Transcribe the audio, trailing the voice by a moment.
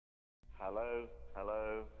Hello,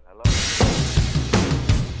 hello, hello.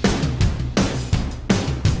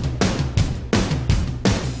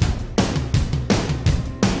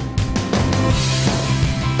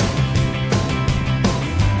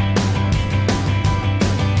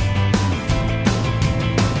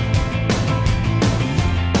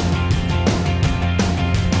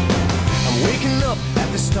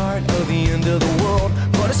 Start of the end of the world,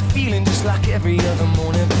 but it's feeling just like every other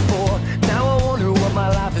morning before. Now I wonder what my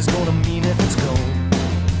life is gonna mean if it's gone.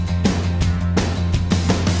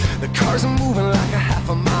 The cars are moving like a half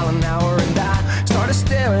a mile an hour, and I started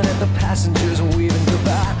staring at the passengers and waving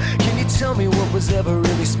goodbye. Can you tell me what was ever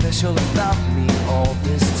really special about me all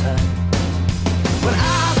this time? But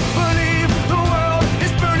I believe the world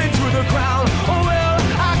is burning to the ground. Oh well,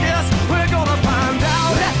 I guess we're gonna find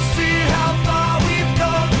out. Let's see how far we've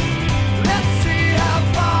gone. Let's see how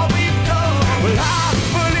far we've gone. Well, I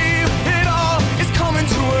believe it all is coming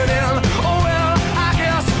to an end. Oh well, I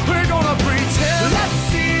guess we're gonna pretend. Let's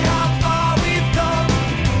see how far we've gone.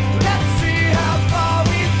 Let's see how far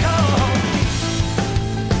we've gone.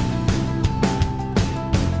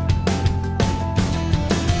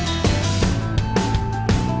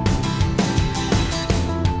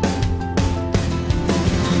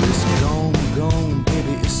 It's gone,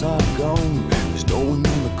 baby, it's all gone. There's no one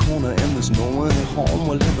in the corner and there's no one at home.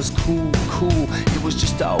 Well, it was cool, it was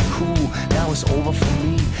just all cool. Now it's over for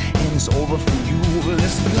me and it's over for you. Well,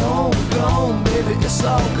 it's gone, baby, it's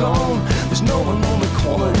all gone. There's no one on the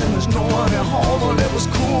corner and there's no one at home. Well, it was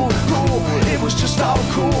cool, it was just all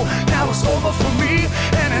cool. Now it's over for me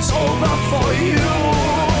and it's over for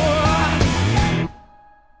you.